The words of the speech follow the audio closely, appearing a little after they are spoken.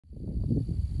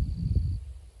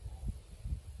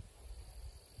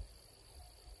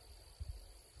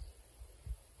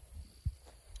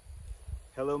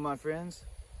Hello, my friends.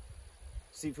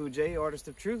 Sifu Jay, artist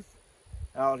of truth,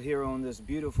 out here on this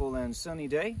beautiful and sunny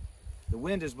day. The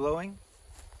wind is blowing,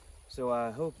 so I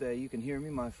hope that you can hear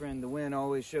me. My friend, the wind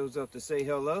always shows up to say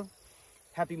hello.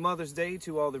 Happy Mother's Day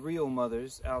to all the real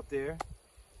mothers out there.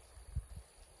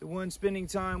 The ones spending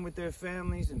time with their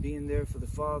families and being there for the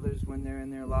fathers when they're in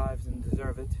their lives and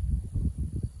deserve it.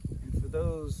 And for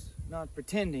those not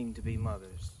pretending to be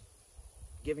mothers.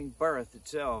 Giving birth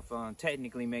itself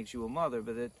technically makes you a mother,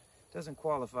 but it doesn't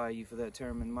qualify you for that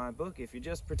term in my book. If you're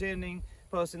just pretending,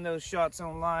 posting those shots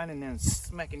online and then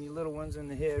smacking your little ones in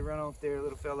the head, run off there,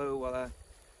 little fellow, while I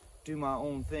do my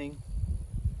own thing.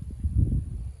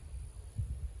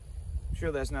 I'm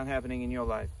sure that's not happening in your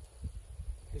life.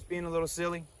 Just being a little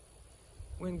silly.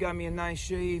 Went and got me a nice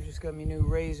shave, just got me a new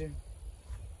razor.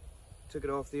 Took it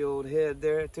off the old head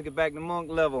there, took it back to monk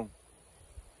level.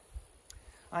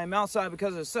 I am outside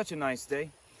because it's such a nice day.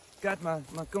 Got my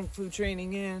kung fu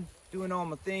training in, doing all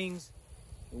my things.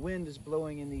 The wind is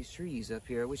blowing in these trees up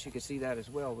here. I wish you could see that as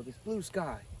well with this blue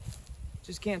sky.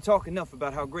 Just can't talk enough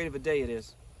about how great of a day it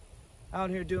is. Out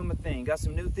here doing my thing. Got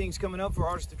some new things coming up for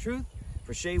Artist of Truth,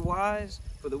 for Shay Wise,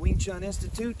 for the Wing Chun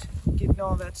Institute, getting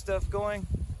all that stuff going.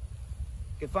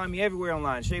 You can find me everywhere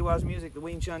online. Shay Wise Music, the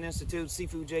Wing Chun Institute,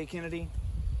 Sifu Jay Kennedy.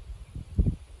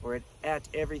 Or at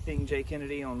Everything Jay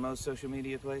Kennedy on most social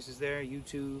media places there.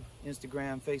 YouTube,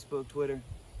 Instagram, Facebook, Twitter.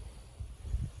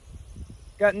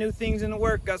 Got new things in the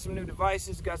work. Got some new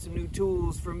devices. Got some new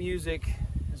tools for music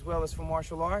as well as for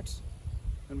martial arts.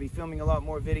 Going to be filming a lot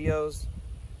more videos.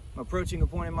 I'm approaching a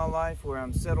point in my life where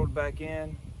I'm settled back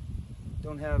in.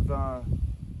 Don't have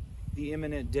the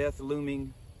imminent death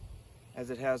looming as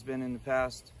it has been in the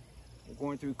past. Or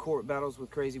going through court battles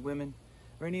with crazy women.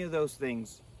 Or any of those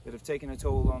things that have taken a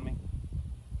toll on me.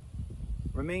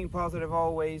 Remain positive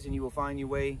always, and you will find your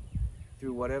way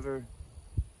through whatever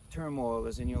turmoil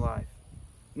is in your life.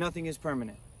 Nothing is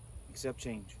permanent except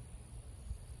change.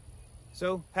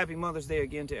 So, happy Mother's Day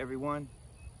again to everyone.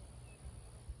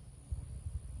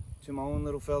 To my own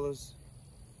little fellas,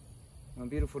 my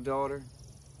beautiful daughter,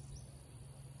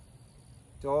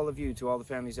 to all of you, to all the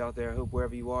families out there. I hope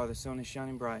wherever you are, the sun is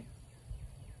shining bright.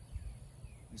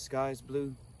 The sky is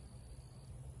blue.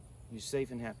 You're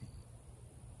safe and happy.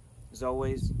 As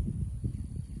always,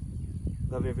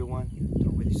 love everyone.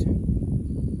 Talk with you soon.